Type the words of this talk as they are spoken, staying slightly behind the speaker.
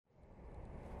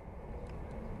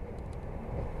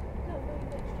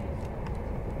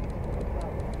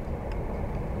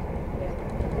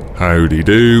Howdy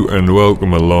do, and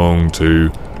welcome along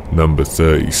to number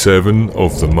 37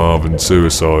 of the Marvin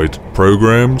Suicide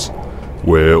Programs,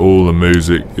 where all the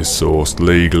music is sourced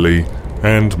legally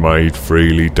and made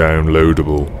freely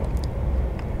downloadable.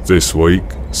 This week,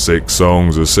 6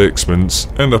 songs of sixpence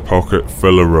and a pocket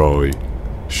full of rye.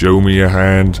 Show me a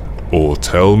hand or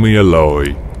tell me a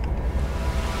lie.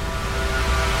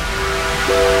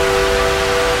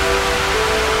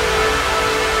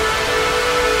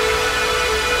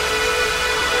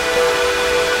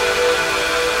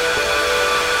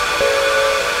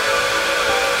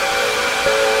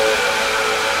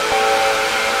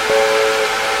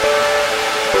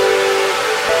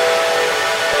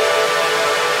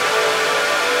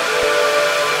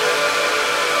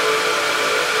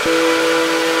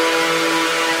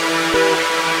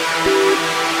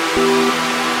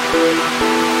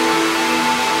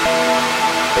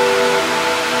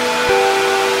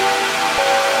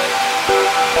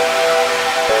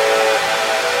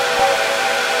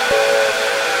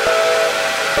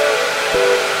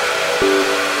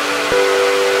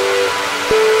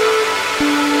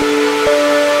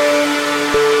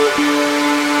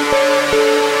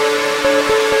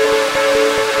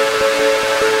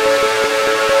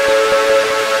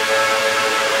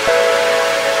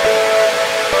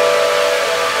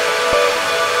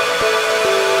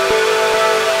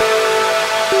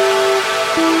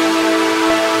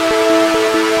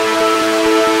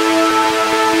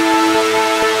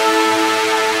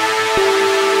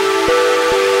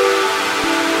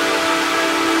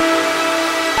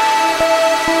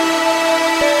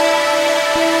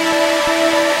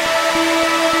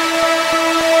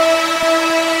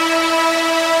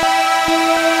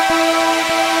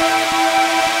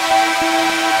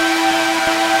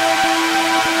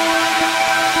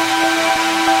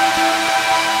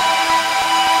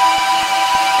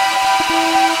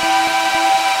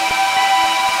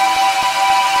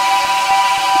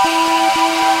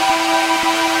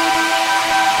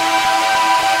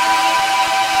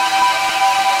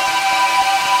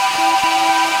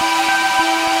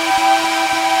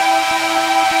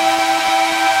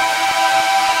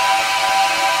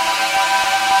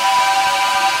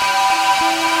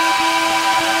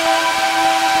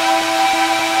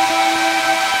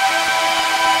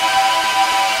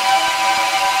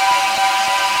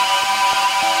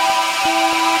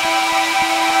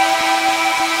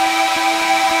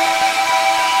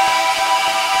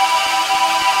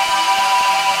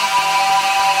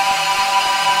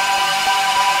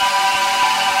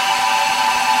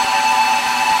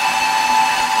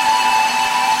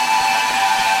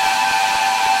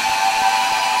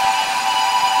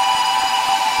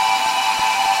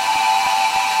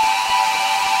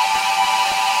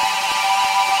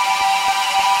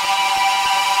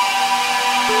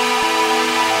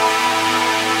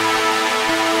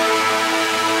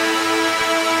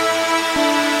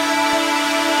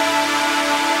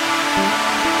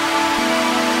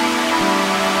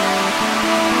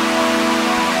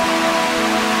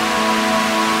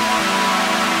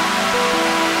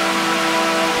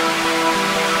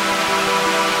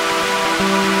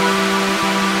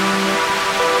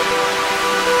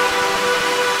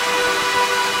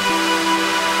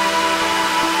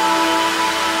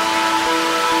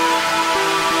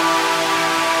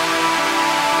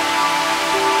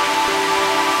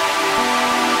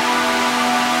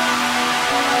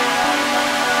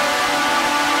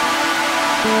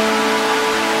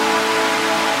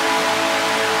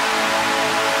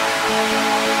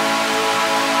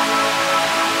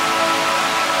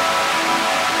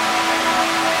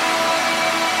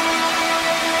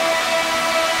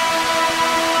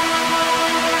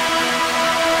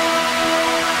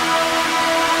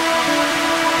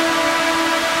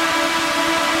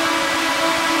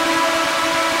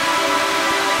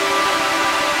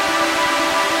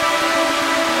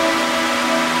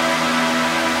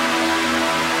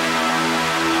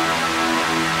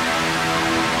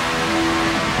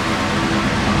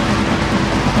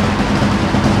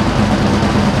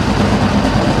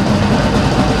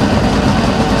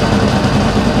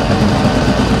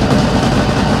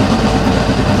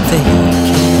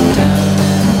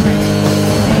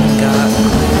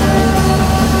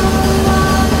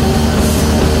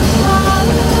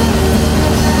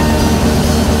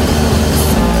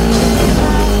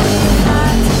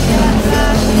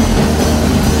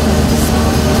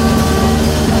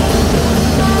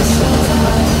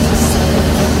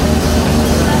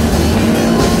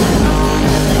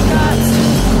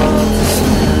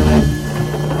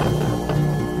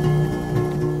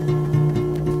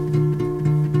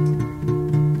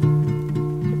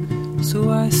 So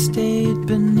I stayed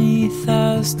beneath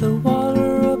as the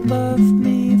water above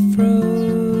me froze.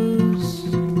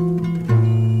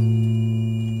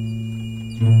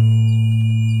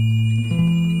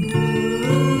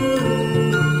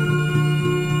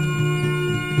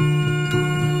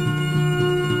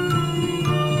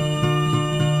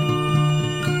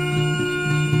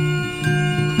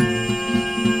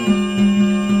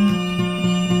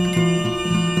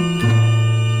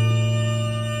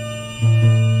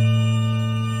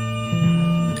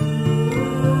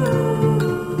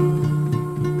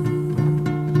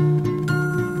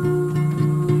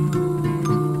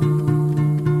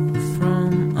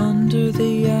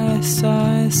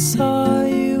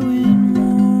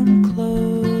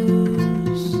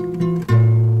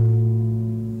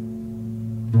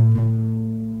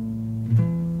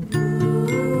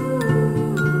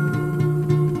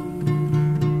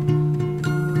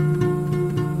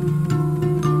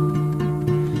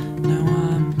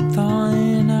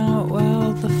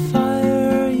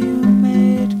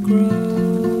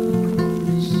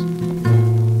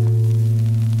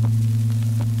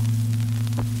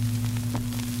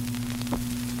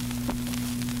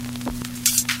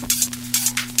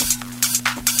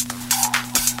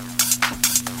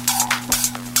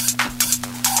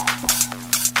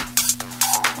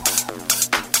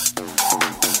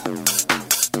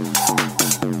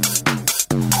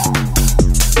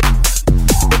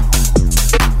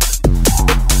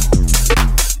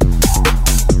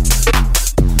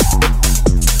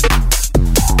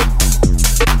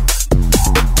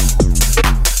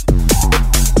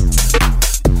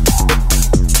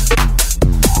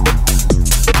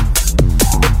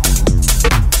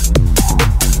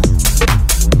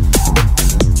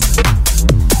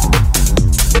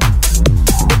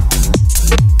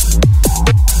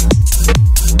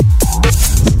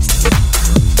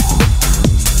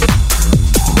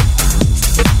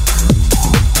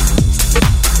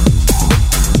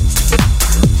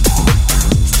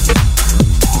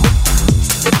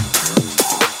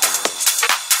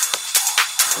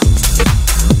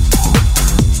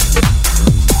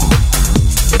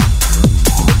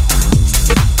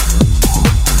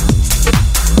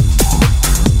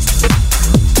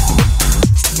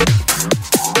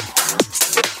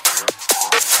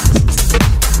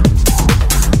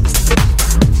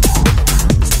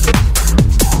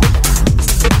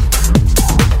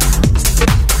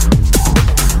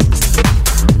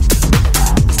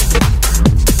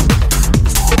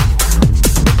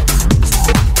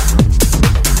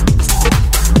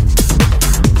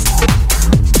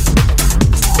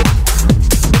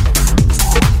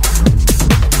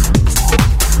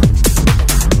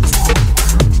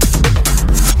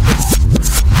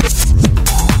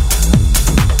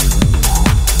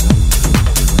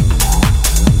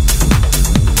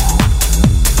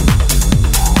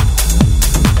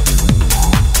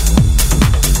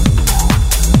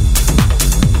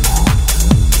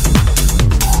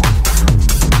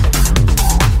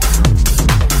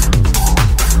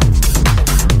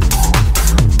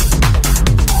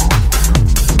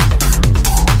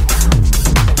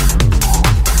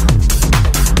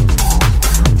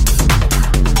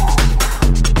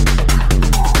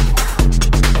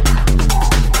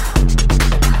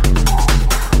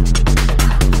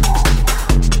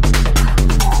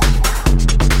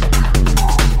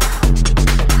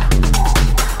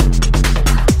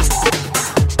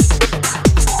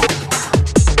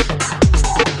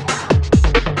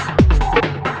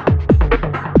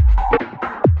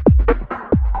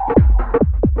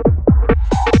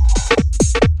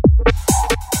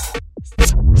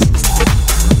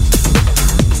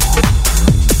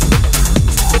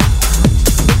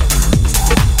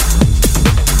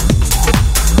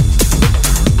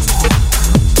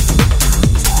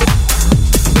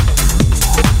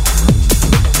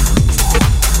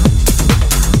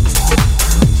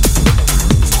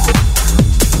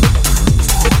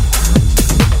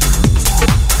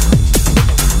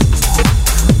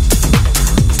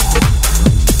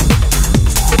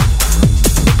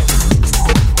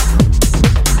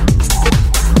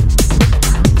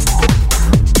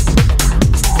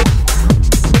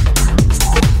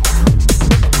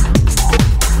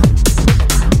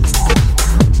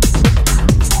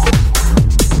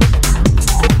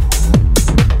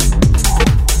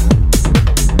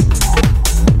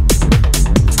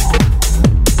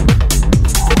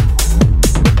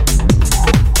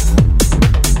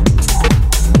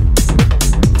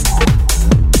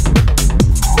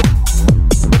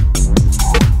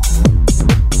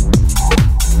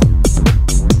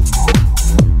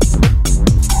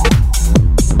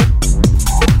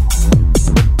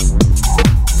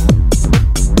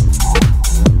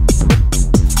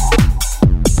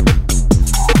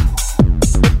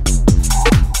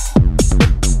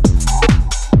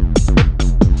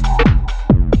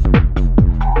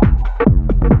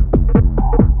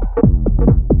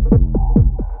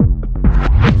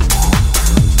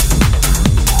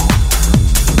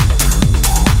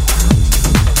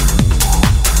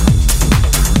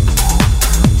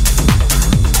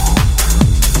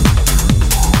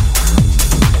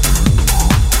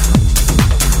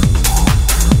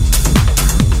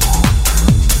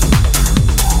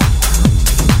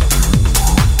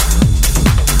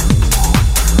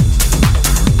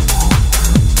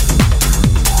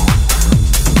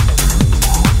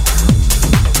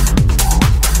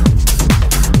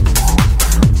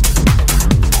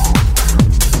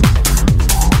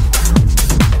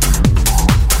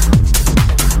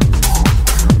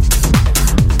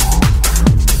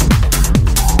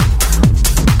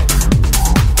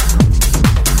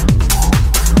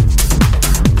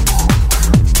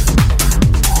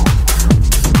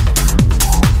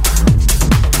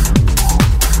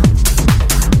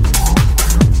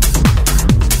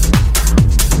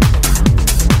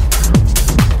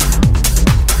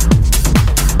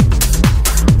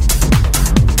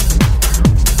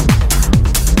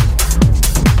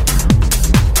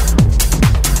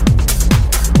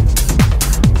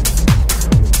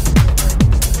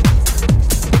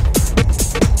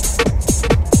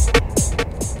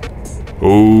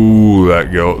 Oh,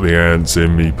 that got the ants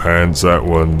in me pants, that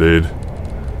one did.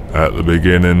 At the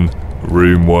beginning,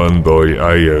 Room 1 by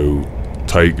AO,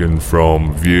 taken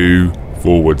from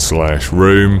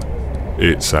view/room.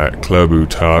 It's at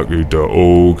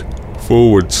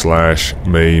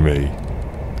clubutaku.org/Mimi.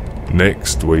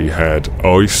 Next we had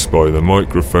Ice by the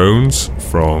Microphones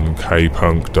from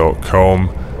kpunk.com,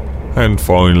 and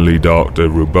finally Dr.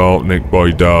 Rubalnik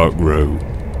by Darkrow.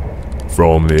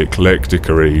 From the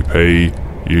Eclectica EP,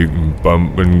 you can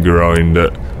bump and grind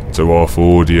it to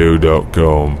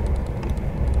offaudio.com.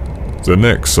 The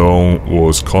next song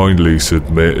was kindly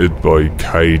submitted by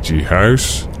KG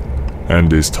House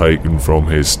and is taken from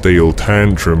his Steel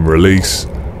Tantrum release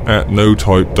at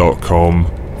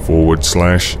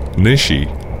notype.com/Nishi.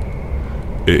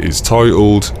 It is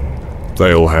titled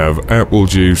They'll Have Apple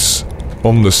Juice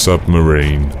on the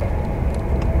Submarine.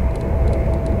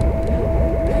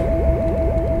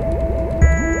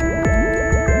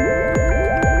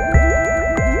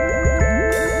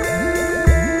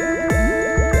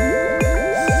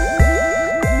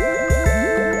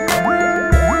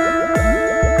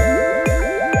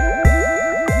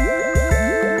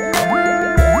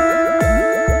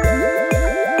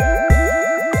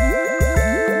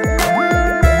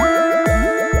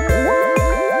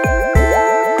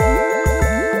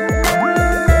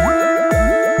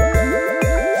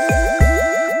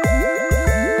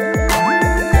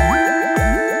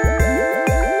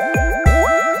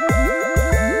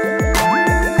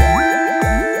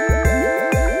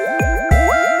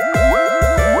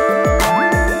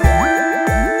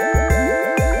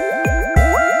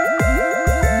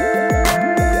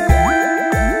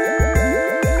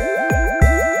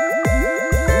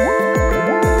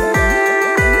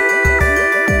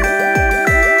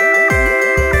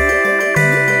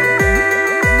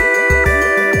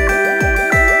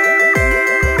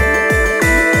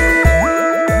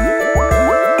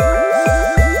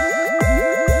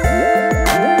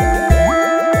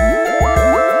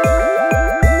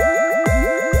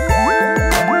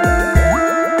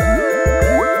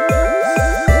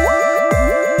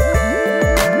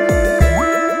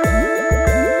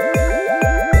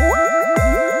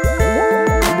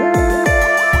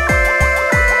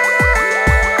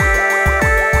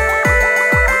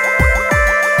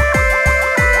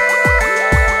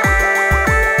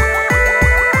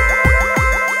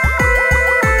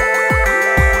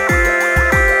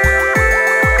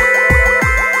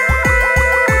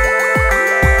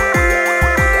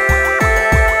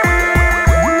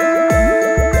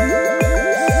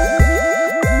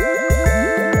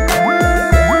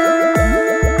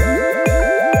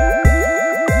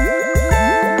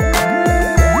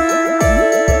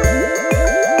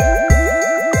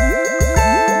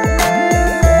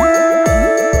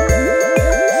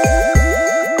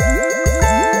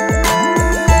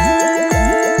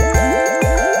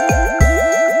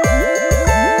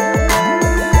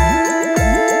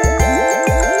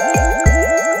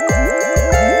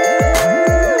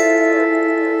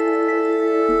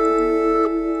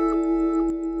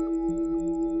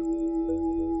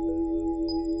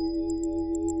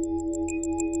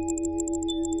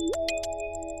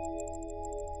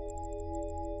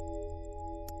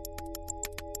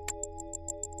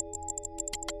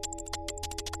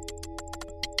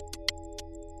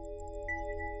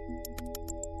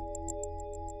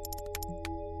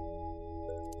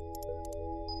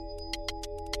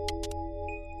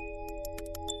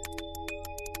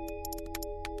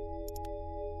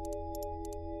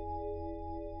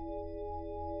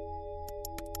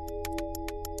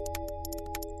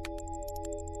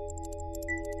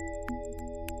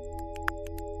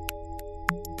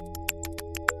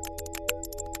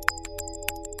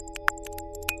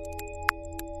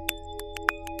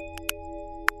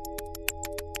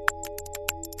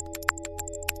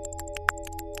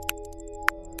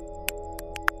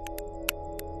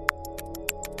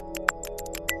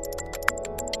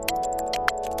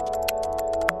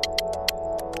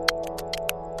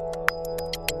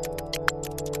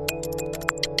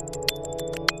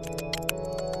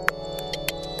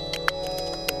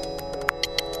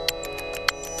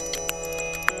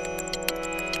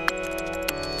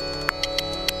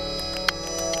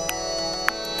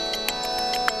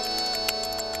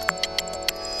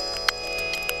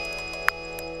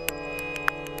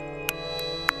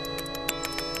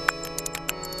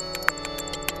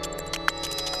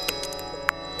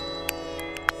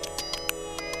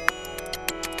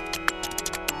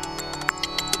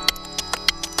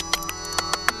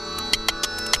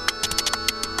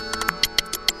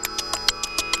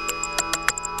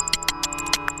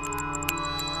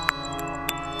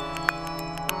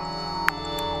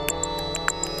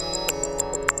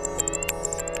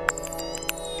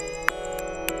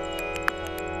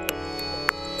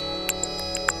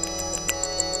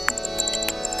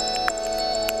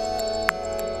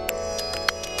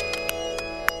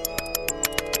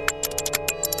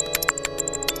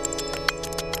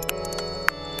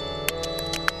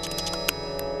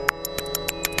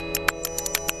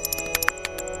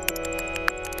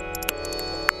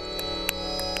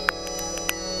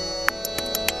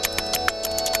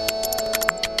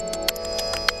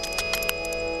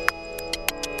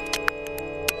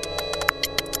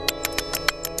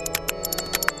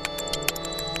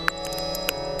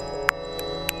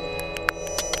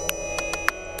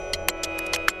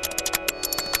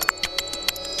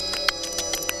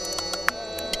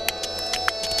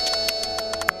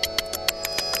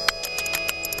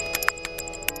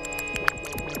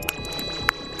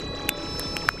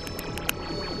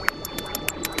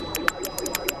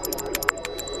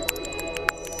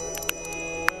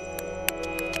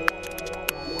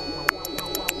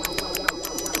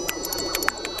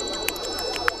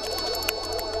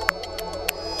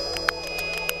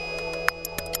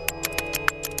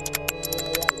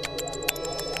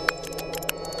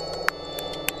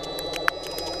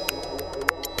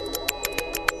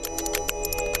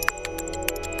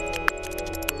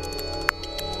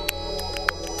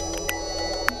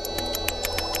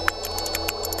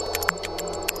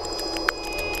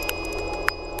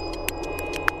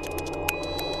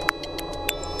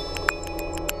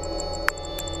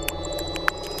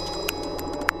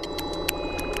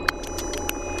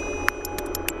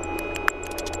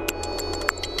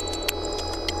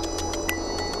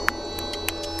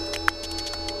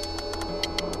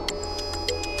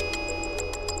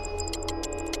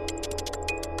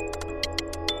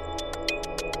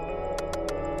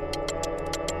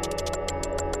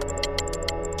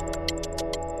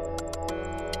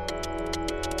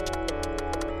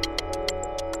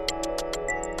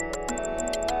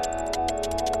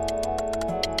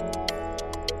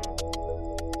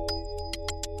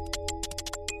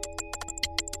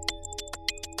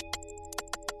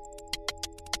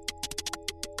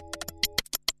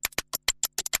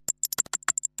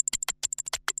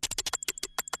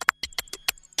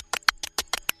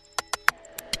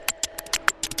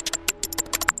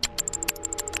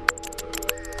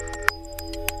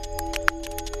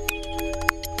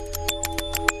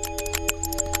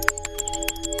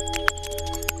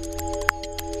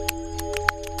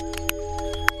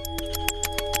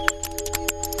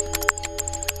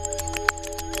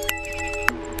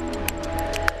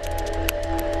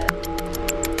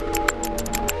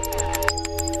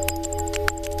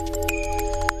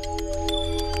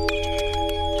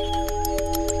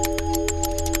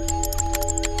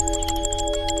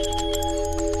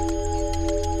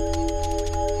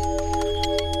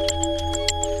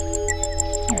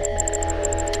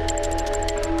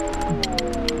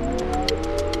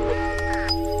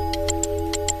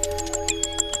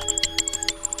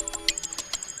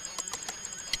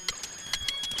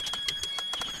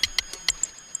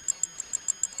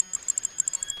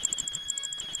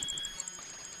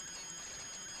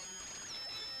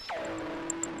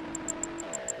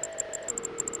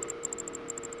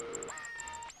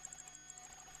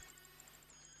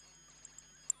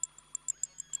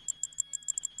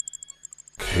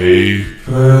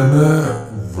 Keeping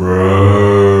it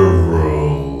rural.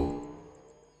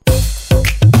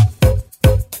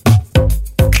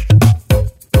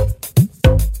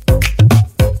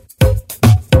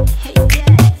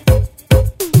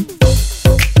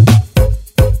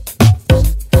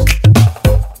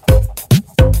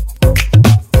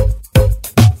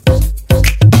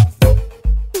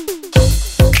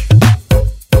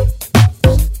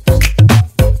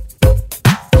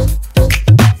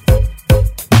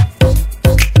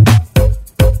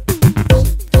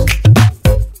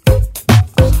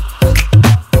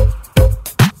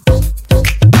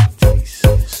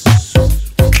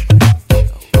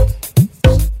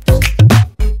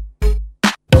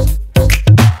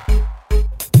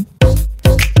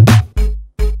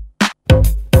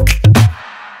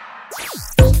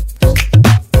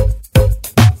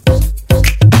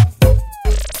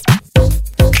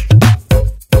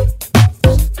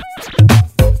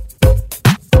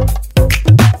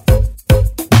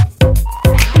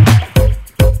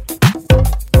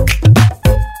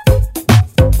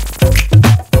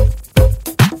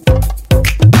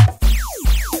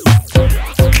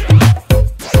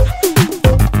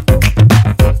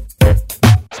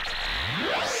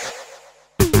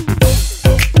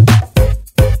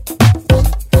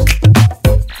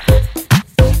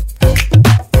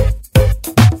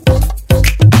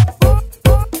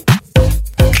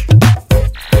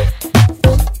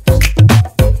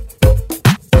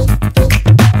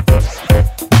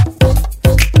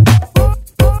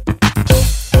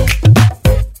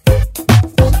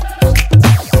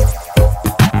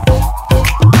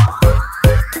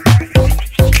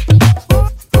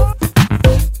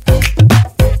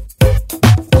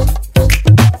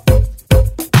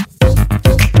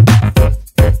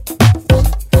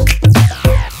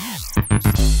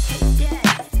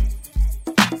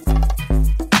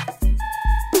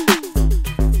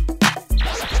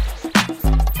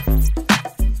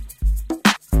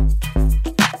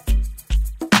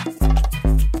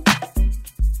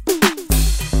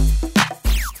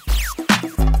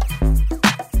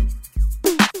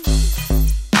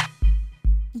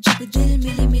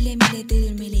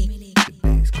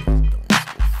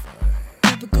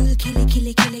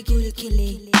 खिले गुल खिले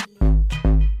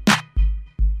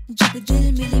जब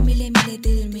दिल मिले मिले मिले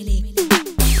दिल मिले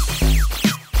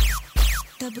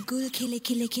जब गुल खिले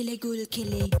खिले खिले गुल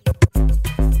खिले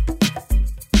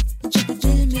जब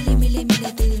दिल मिले मिले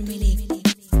मिले दिल मिले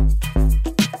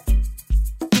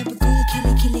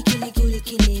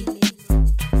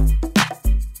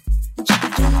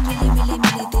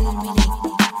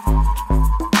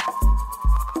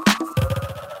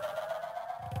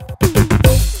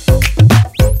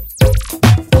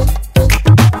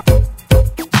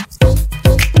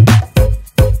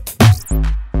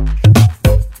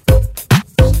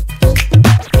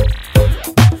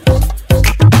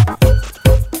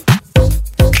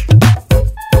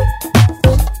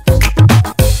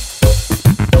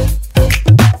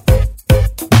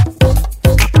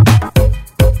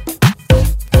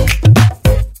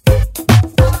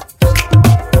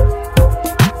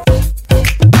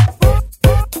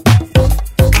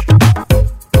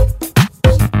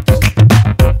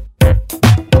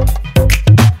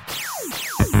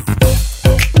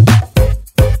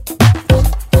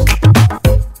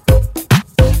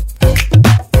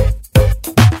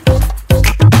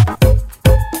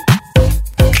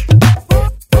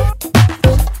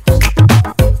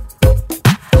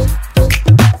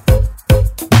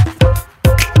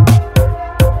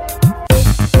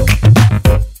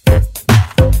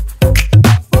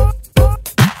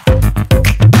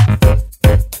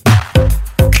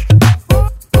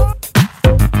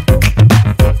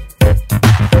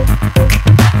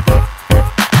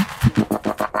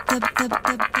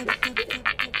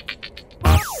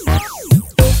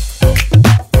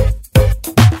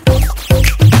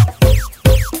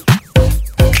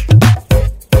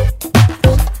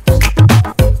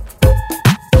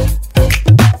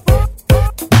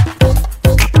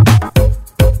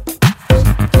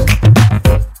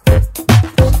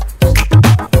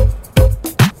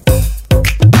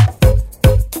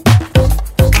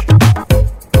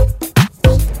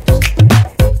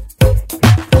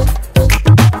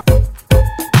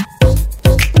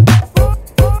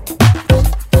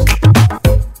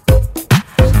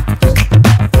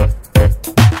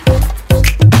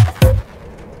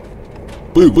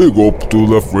Big up to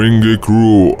the Fringy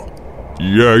crew.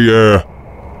 Yeah.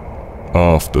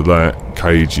 After that,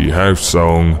 cagey house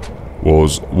song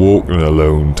was Walking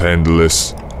Alone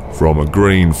Tenderless from a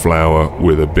green flower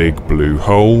with a big blue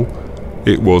hole.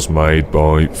 It was made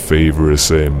by Fever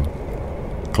Sim.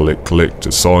 Click to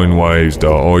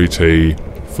signwaves.it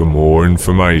for more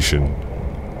information.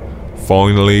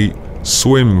 Finally,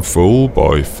 Swimful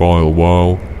by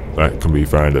Filewhile, that can be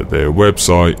found at their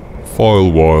website,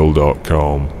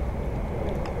 filewhile.com.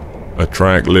 A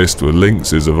track list with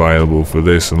links is available for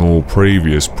this and all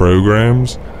previous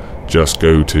programs. Just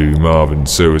go to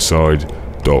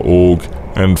marvinsuicide.org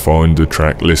and find the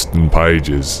track list and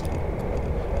pages.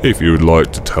 If you would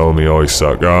like to tell me I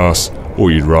suck ass,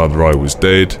 or you'd rather I was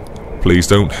dead, please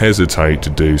don't hesitate to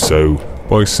do so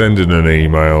by sending an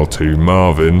email to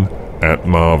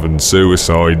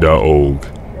marvin@marvinsuicide.org.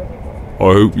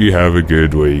 I hope you have a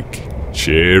good week.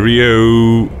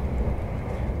 Cheerio!